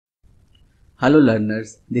Hello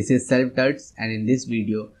learners, this is SelfTuts and in this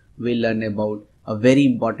video we'll learn about a very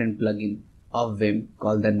important plugin of Vim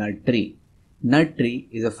called the NERDTree. NERDTree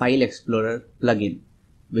is a file explorer plugin,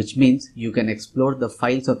 which means you can explore the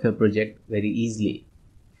files of your project very easily.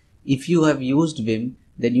 If you have used Vim,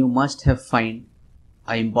 then you must have found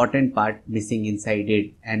an important part missing inside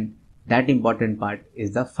it, and that important part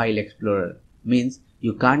is the file explorer. Means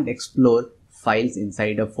you can't explore files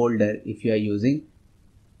inside a folder if you are using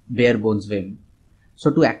bare bones Vim.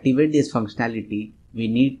 So to activate this functionality, we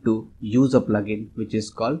need to use a plugin which is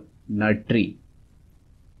called NERDTree.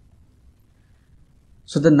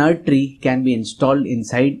 So the NERDTree can be installed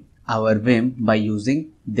inside our Vim by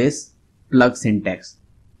using this plug syntax.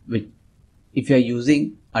 Which, if you are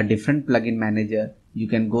using a different plugin manager, you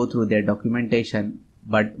can go through their documentation,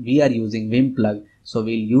 but we are using Vim plug, so we'll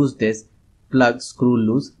use this plug screw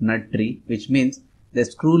loose NERDTree, which means the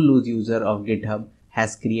screw loose user of GitHub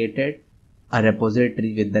has created a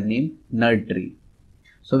repository with the name NERDTree.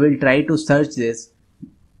 So we'll try to search this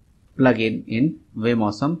plugin in Vim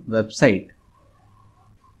Awesome website.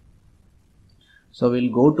 So we'll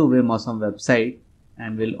go to Vim Awesome website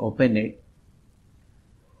and we'll open it.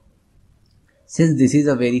 Since this is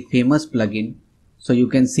a very famous plugin, so you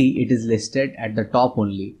can see it is listed at the top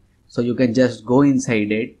only. So you can just go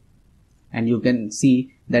inside it and you can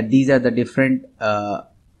see that these are the different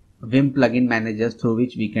Vim plugin managers through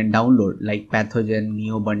which we can download, like Pathogen,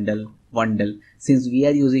 Neo Bundle, Bundle. Since we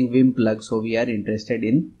are using Vim plug, so we are interested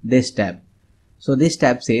in this tab. So this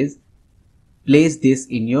tab says place this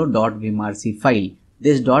in your .vimrc file.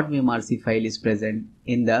 This .vimrc file is present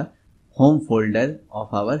in the home folder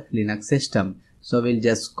of our Linux system. So we'll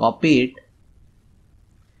just copy it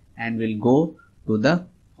and we'll go to the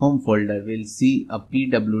home folder. We'll see a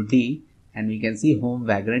pwd and we can see home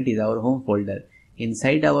vagrant is our home folder.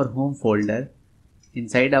 Inside our home folder,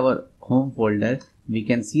 we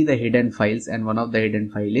can see the hidden files, and one of the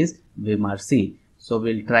hidden file is vimrc. So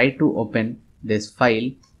we'll try to open this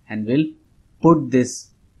file and we'll put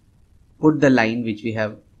the line which we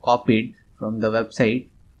have copied from the website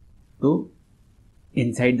to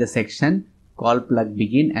inside the section call plug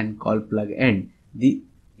begin and call plug end.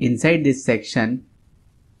 Inside this section,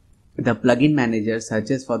 the plugin manager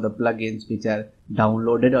searches for the plugins which are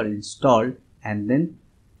downloaded or installed and then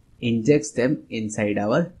injects them inside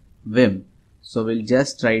our Vim. So we'll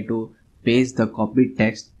just try to paste the copied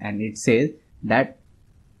text and it says that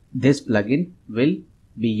this plugin will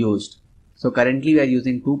be used. So currently we are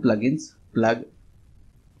using two plugins, plug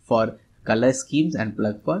for color schemes and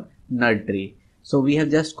plug for NERDTree. So we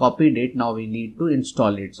have just copied it, now we need to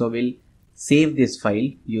install it. So we'll save this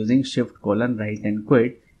file using shift:right and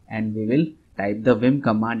quit, and we will type the Vim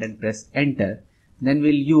command and press enter. Then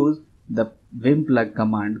we'll use the Vim plug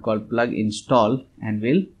command called plug install and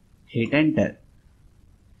we'll hit enter.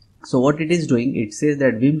 So what it is doing, it says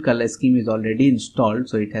that Vim color scheme is already installed,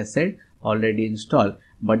 so it has said already installed,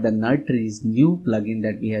 but the NERDTree is new plugin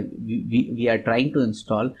that we are trying to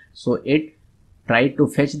install, so it tried to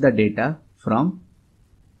fetch the data from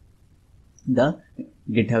the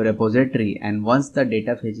GitHub repository, and once the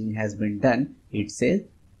data fetching has been done, it says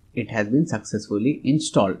it has been successfully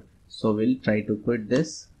installed. So we'll try to quit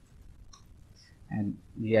this and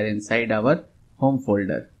we are inside our home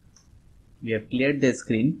folder. We have cleared the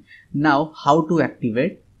screen. Now how to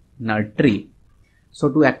activate NERDTree? So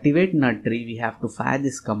to activate NERDTree, we have to fire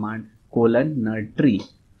this command :NERDTree.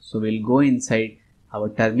 So we'll go inside our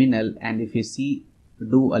terminal, and if you see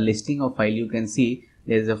do a listing of file, you can see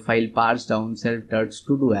there is a file parse down SelfTuts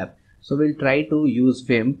to do app. So we'll try to use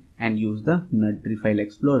Vim and use the NERDTree file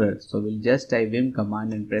explorer. So we'll just type Vim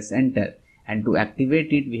command and press enter. And to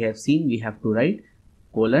activate it, we have seen we have to write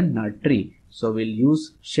 :NERDTree. So we'll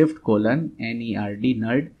use shift:*nerd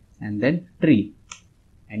nerd and then tree.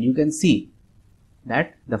 And you can see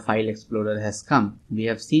that the file explorer has come. We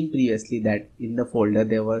have seen previously that in the folder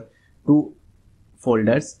there were two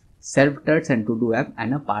folders, SelfTuts and to do app,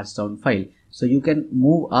 and a parse down file. So you can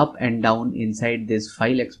move up and down inside this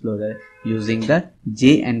file explorer using the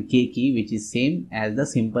J and K key, which is same as the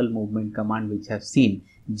simple movement command which I have seen.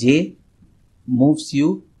 J moves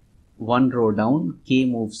you one row down, K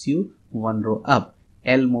moves you one row up,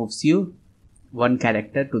 L moves you one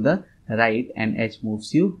character to the right, and H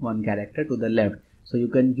moves you one character to the left. So you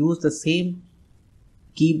can use the same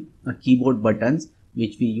keyboard buttons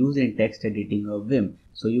which we use in text editing of Vim.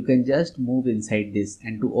 So you can just move inside this,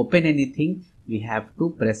 and to open anything we have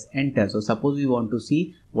to press enter. So suppose we want to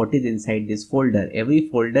see what is inside this folder. Every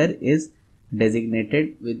folder is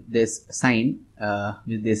designated with this sign,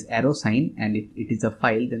 with this arrow sign, and if it is a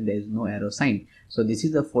file then there is no arrow sign. So this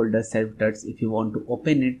is the folder self-tuts. If you want to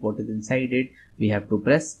open it, what is inside it, we have to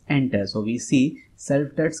press enter. So we see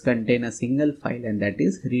self-tuts contain a single file, and that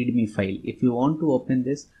is readme file. If you want to open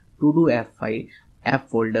this to do app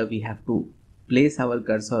folder, we have to place our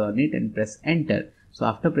cursor on it and press enter. So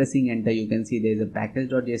after pressing enter, you can see there is a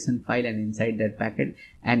package.json file, and inside that packet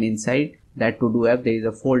and inside that to do app there is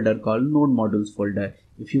a folder called node modules folder.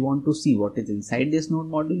 If you want to see what is inside this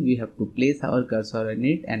node module, we have to place our cursor on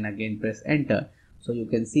it and again press enter. So you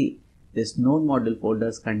can see this node module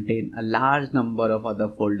folders contain a large number of other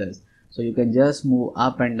folders. So you can just move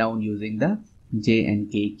up and down using the J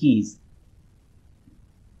and K keys.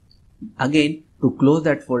 Again, to close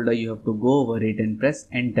that folder, you have to go over it and press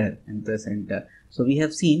enter and press enter. So we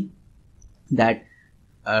have seen that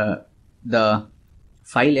the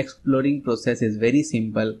file exploring process is very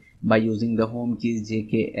simple by using the home keys J,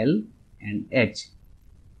 K, L and H.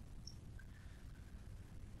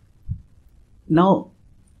 Now,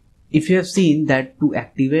 if you have seen that to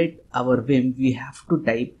activate our Vim, we have to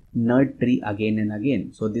type NERDTree again and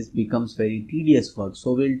again. So this becomes very tedious work.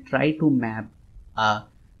 So we'll try to map a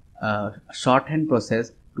shorthand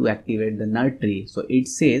process to activate the NERDTree. So it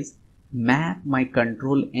says map my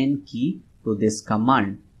control N key to this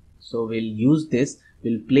command. So we'll use this,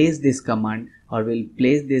 we'll place this command, or we'll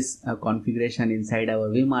place this configuration inside our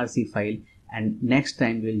vimrc file, and next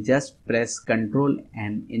time we'll just press Control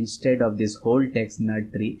N instead of this whole text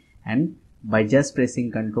NERDTree, and by just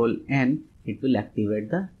pressing Control N it will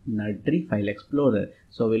activate the NERDTree file explorer.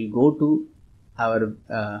 So we'll go to our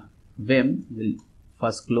Vim, we'll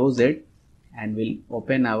first close it and we'll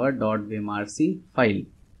open our .vimrc file.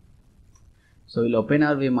 So we'll open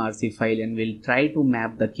our vimrc file and we'll try to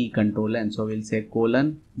map the key Control N. So we'll say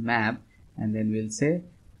 :map and then we'll say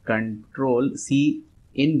Control C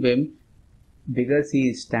in Vim. Bigger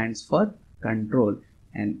C stands for control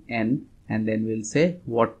and N, and then we'll say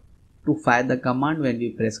what to fire the command when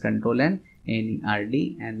we press Control N,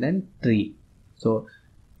 NERD and then tree. So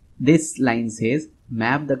this line says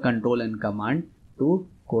map the Control N command to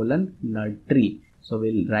 :NERDTree. So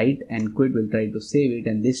we'll write and quit, we'll try to save it,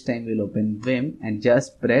 and this time we'll open Vim and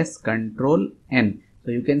just press Control N.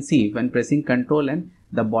 So you can see when pressing Control N,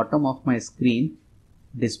 the bottom of my screen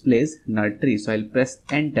displays NERDTree. So I'll press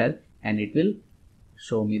enter and it will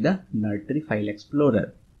show me the NERDTree file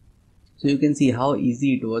explorer. So you can see how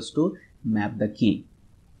easy it was to map the key.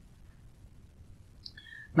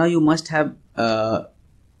 Now you must have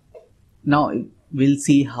now we'll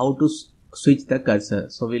see how to switch the cursor.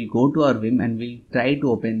 So we'll go to our Vim and we'll try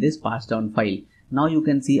to open this pass down file. Now you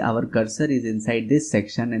can see our cursor is inside this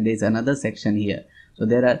section and there is another section here. So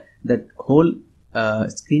there are the whole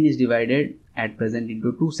screen is divided at present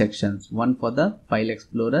into two sections, one for the file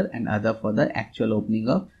explorer and other for the actual opening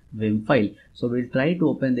of Vim file. So we'll try to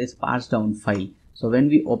open this pass down file. So when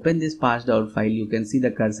we open this pass down file, you can see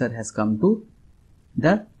the cursor has come to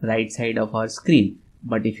the right side of our screen.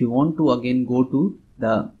 But if you want to again go to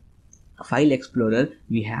the file explorer,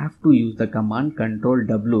 we have to use the command Control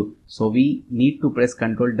W. So we need to press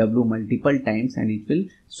Control W multiple times and it will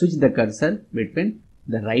switch the cursor between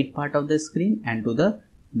the right part of the screen and to the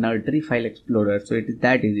NERDTree file explorer. So it is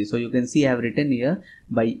that easy. So you can see I have written here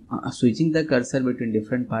by switching the cursor between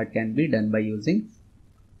different part can be done by using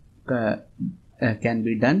can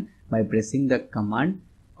be done by pressing the command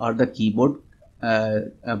or the keyboard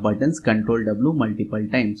buttons Control W multiple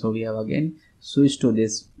times. So we have again switched to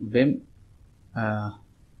this Vim and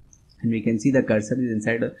we can see the cursor is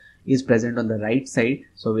inside is present on the right side.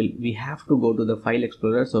 So we have to go to the file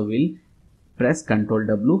explorer. So we'll press Control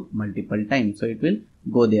W multiple times. So it will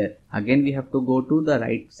go there. Again we have to go to the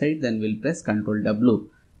right side, then we'll press Control W.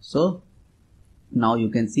 So now you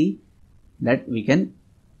can see that we can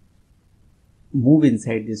move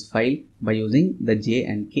inside this file by using the J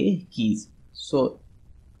and K keys. So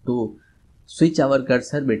to switch our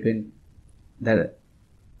cursor between the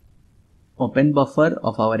open buffer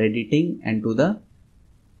of our editing and to the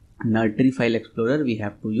NERDTree file explorer, we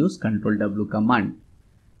have to use Control W command.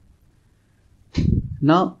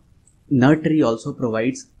 Now NERDTree also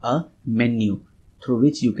provides a menu through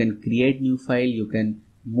which you can create new file, you can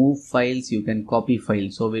move files, you can copy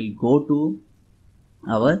files. So we'll go to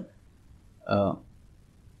our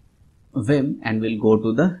Vim and we'll go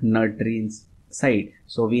to the NERDTree side.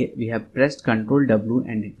 So we have pressed Control W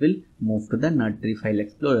and it will move to the NERDTree file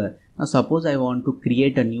explorer. Now suppose I want to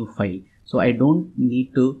create a new file. So I don't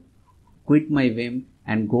need to quit my Vim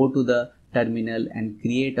and go to the terminal and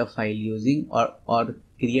create a file using or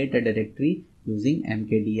create a directory using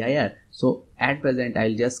mkdir. So at present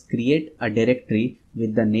I'll just create a directory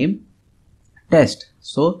with the name test.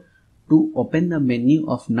 So to open the menu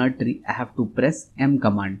of NERDTree, I have to press M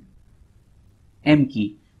command, M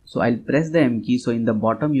key. So I'll press the M key. So in the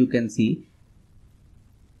bottom you can see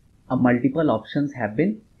multiple options have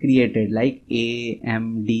been created like A,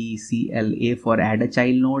 M, D, C, L. A for add a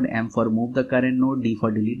child node, M for move the current node, D for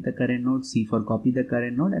delete the current node, C for copy the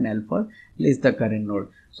current node, and L for list the current node.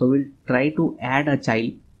 So we'll try to add a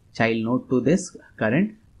child node to this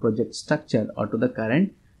current project structure or to the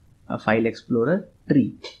current file explorer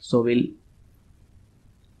tree. So we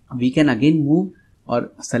can again move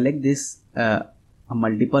or select this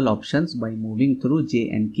multiple options by moving through J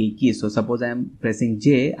and K keys. So suppose I am pressing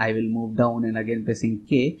J, I will move down, and again pressing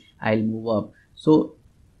K, I will move up. So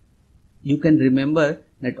you can remember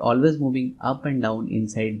that always moving up and down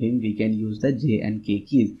inside Vim, we can use the J and K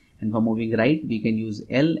keys, and for moving right we can use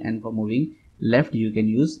L, and for moving left you can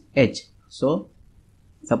use H. So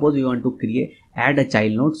suppose we want to add a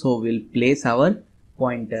child node, so we'll place our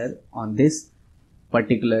pointer on this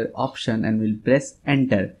particular option and we'll press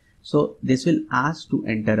enter. So this will ask to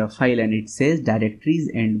enter a file, and it says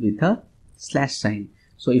directories end with a slash sign.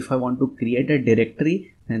 So if I want to create a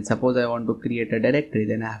directory, then suppose I want to create a directory,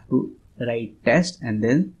 then I have to write test and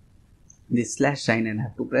then this slash sign and I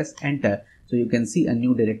have to press enter. So you can see a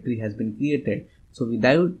new directory has been created. So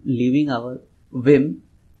without leaving our Vim,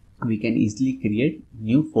 we can easily create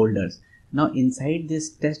new folders. Now inside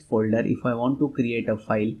this test folder, if I want to create a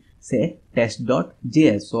file, say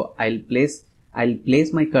test.js, so I'll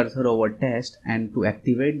place my cursor over test, and to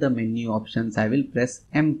activate the menu options I will press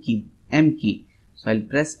M key. So I'll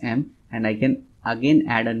press M, and I can again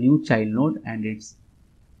add a new child node, and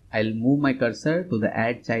I'll move my cursor to the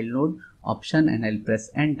add child node option and I'll press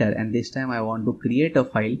enter, and this time I want to create a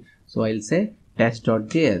file, so I'll say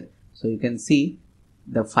test.js. So you can see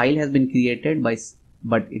the file has been created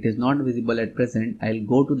but it is not visible at present. I'll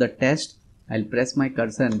go to the test, I'll press my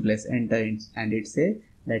cursor and press enter, and it says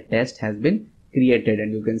that test has been created,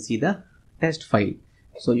 and you can see the test file.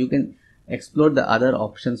 So you can explore the other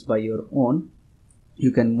options by your own.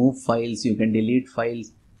 You can move files, you can delete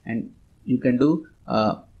files, and you can do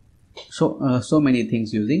so many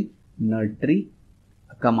things using NERDTree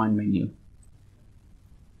command menu.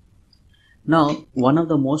 Now one of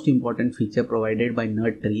the most important feature provided by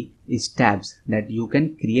NERDTree is tabs, that you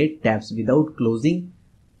can create tabs without closing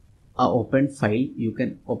a open file. You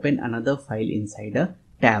can open another file inside a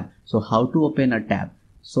tab. So how to open a tab?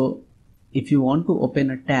 So if you want to open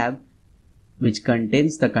a tab which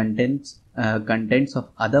contains the contents of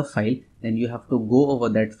other file, then you have to go over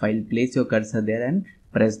that file, place your cursor there and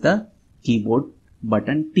press the keyboard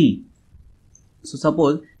button T. So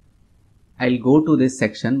suppose I'll go to this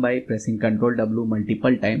section by pressing Ctrl W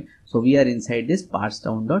multiple times. So we are inside this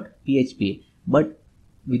parsedown.php, but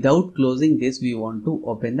without closing this we want to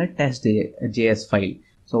open the test.js file.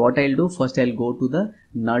 So what I'll do, first I'll go to the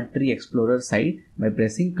NERDTree Explorer site by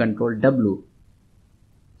pressing Ctrl W.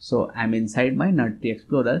 So I'm inside my NERDTree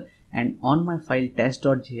Explorer, and on my file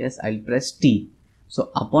test.js I'll press T. So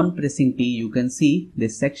upon pressing T you can see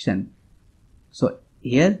this section. So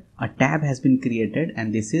here a tab has been created,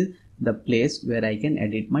 and this is the place where I can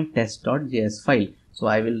edit my test.js file. So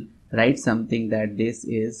I will write something that this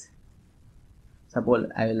is, suppose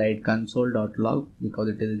I will write console.log because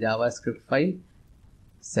it is a JavaScript file,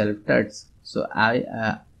 self-tuts. So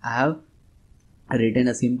I have written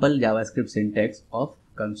a simple JavaScript syntax of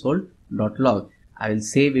console.log. I will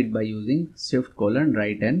save it by using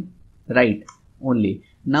shift:\write and write only.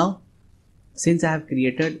 Now since I have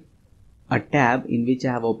created a tab in which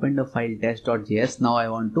I have opened a file test.js, now I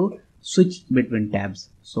want to switch between tabs.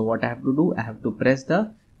 So what I have to do, I have to press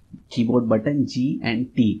the keyboard button G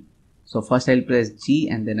and T. So first I'll press G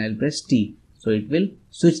and then I'll press T. So it will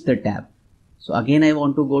switch the tab. So again I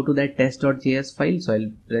want to go to that test.js file, so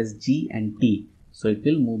I'll press G and T. So it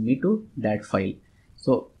will move me to that file.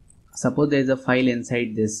 So suppose there is a file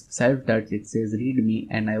inside this self-tuts, it says readme,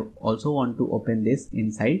 and I also want to open this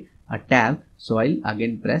inside a tab. So I'll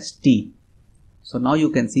again press T. So now you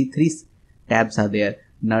can see three tabs are there: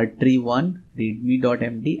 NERDTree1,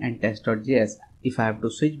 readme.md and test.js. If I have to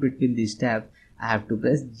switch between these tabs, I have to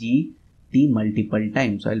press GT multiple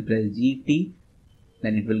times. So I'll press GT,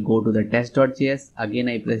 then it will go to the test.js. Again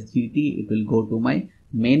I press GT, it will go to my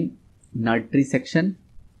main NERDTree section,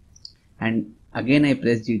 and again I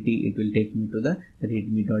press GT, it will take me to the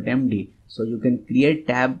readme.md. So you can create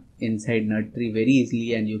tab inside NERDTree very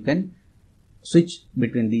easily, and you can switch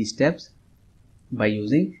between these tabs by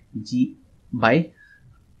using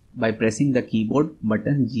by pressing the keyboard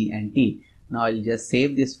button G and T. Now I'll just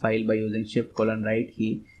save this file by using shift:\write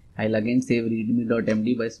key. I'll again save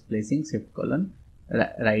readme.md by placing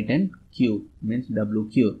shift:\write and Q, means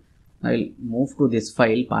WQ. Now I'll move to this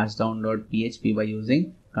file parsedown.php by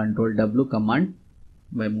using Ctrl W command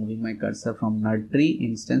by moving my cursor from NERDTree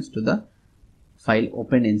instance to the file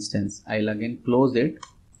open instance. I'll again close it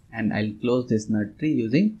and I'll close this NERDTree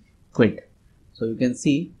using quit. So you can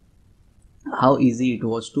see how easy it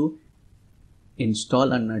was to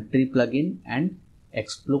install a NERDTree plugin and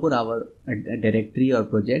explore our directory or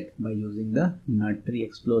project by using the NERDTree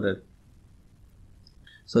Explorer.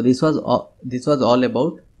 So this was all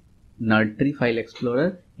about NERDTree File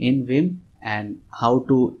Explorer in Vim and how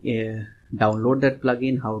to download that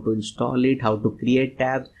plugin, how to install it, how to create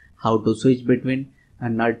tabs, how to switch between a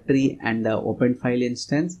NERDTree and the open file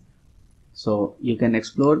instance. So you can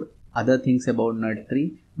explore other things about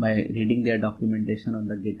NERDTree by reading their documentation on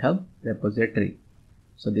the GitHub repository.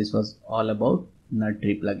 So this was all about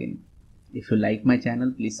NERDTree plugin. If you like my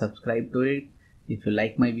channel, please subscribe to it. If you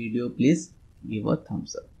like my video, please give a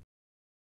thumbs up.